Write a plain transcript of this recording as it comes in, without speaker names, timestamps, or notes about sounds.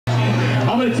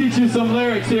going to teach you some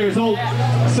lyrics here. So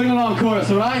sing along chorus,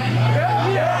 all right?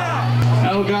 Yeah!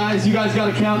 Now guys, you guys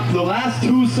got to count the last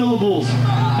 2 syllables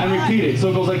and repeat it. So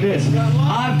it goes like this.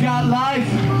 I've got life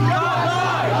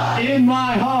in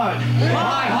my heart.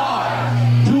 My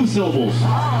heart. 2 syllables.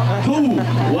 2.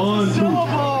 1, 2.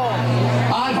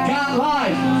 I've got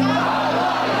life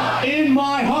in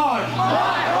my heart.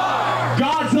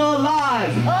 God's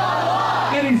alive.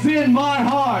 And he's in my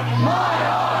heart.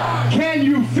 Can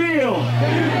you feel?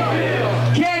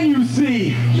 Can you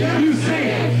see? You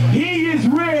see. He is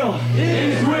real.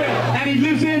 And he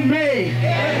lives in me.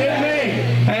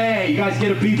 Hey, you guys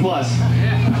get a B+. Let's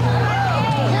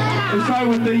try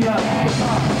with the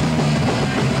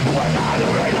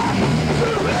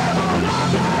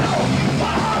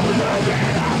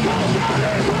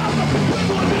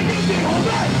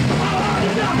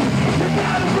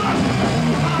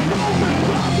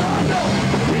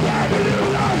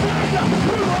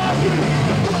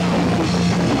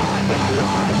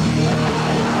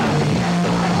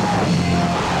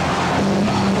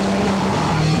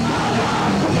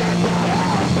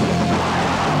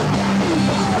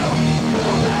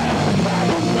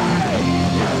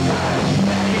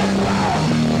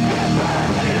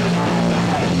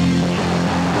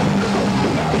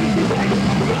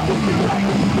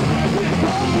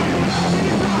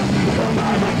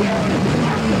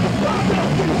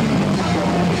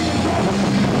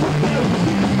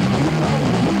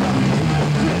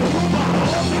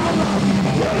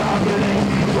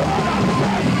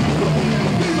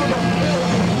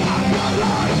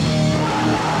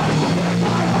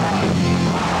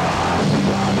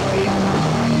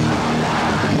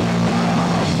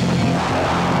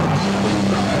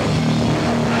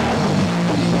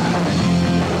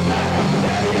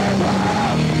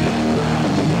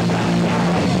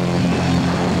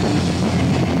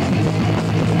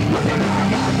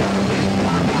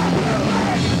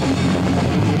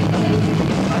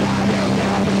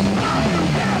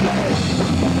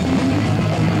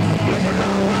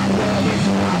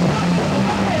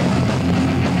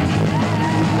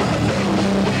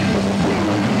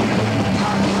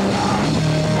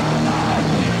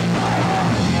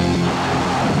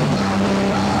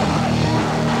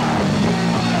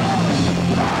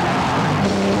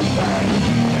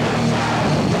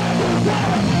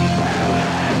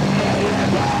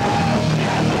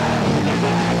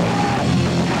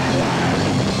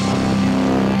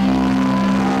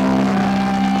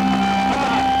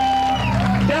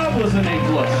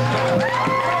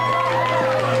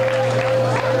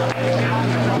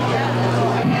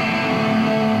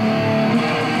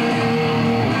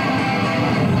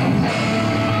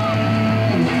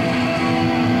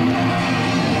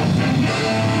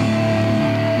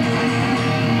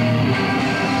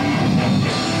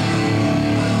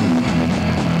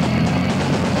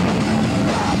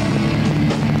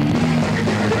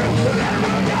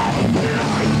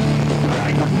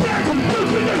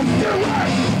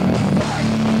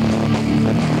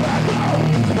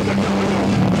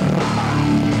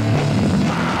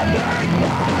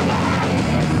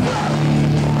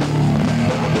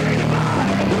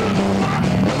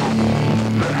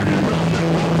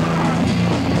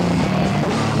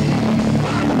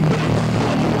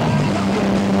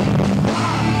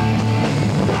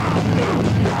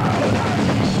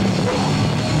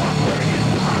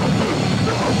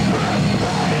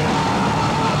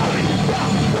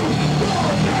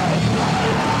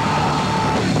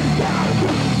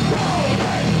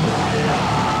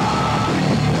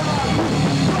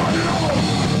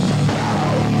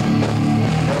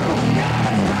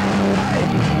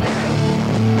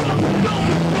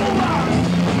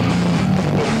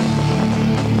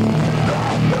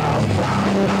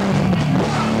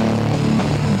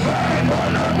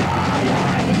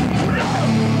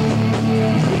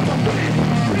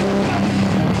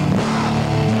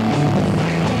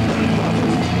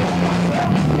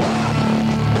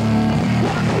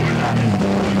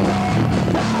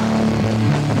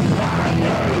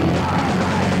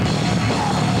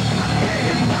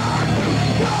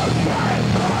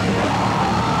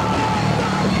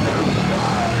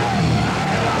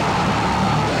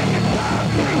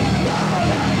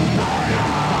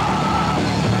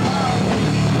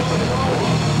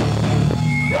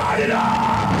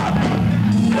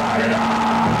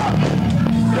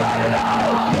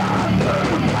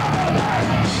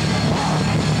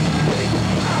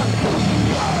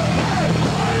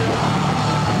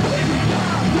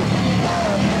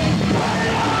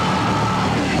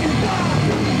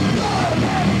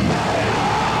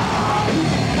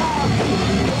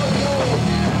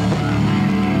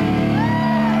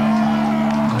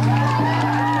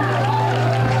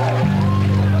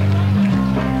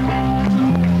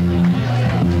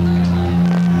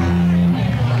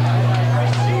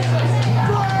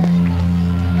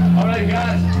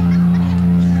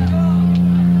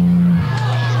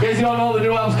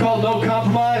called No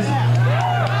Compromise.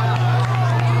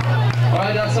 All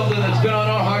right, that's something that's been on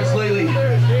our hearts lately.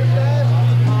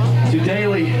 To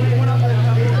daily.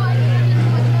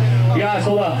 You guys,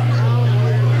 hold up.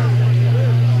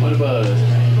 What a buzz.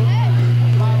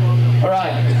 All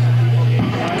right.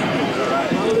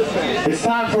 It's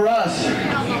time for us.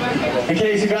 In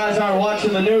case you guys aren't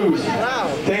watching the news,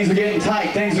 things are getting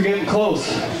tight, things are getting close.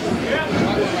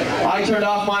 I turned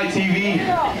off my TV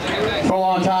for a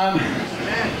long time,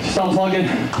 just unplug it.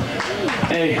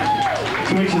 Hey,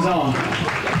 to each his own.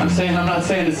 I'm not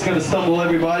saying it's gonna stumble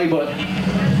everybody, but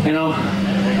you know,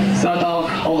 it's not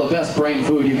all the best brain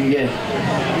food you can get.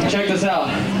 Check this out.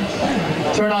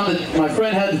 Turn on my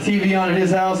friend had the TV on at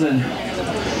his house, and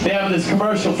they have this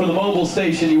commercial for the mobile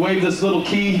station. You wave this little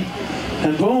key,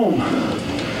 and boom,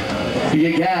 you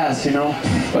get gas, you know,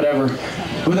 whatever.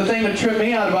 But the thing that tripped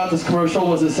me out about this commercial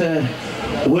was it said,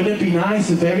 wouldn't it be nice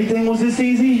if everything was this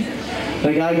easy?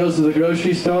 The guy goes to the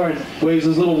grocery store and waves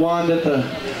his little wand at the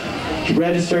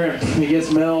register, and he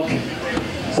gets milk,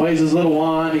 waves his little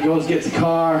wand, he goes gets a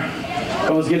car,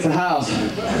 goes gets a house.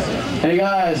 Hey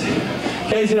guys,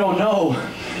 in case you don't know,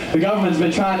 the government's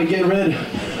been trying to get rid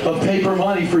of paper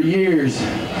money for years.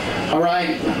 All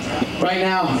right, right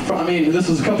now, I mean, this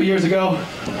was a couple years ago,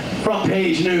 front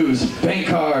page news, bank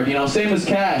card, you know, same as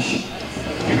cash.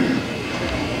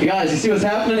 You guys, you see what's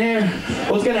happening here?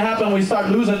 What's gonna happen when we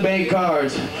start losing bank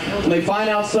cards? When they find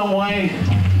out some way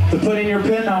to put in your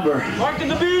PIN number. Mark in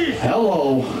the beef.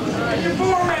 Hello. Your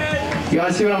forehead. You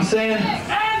guys see what I'm saying?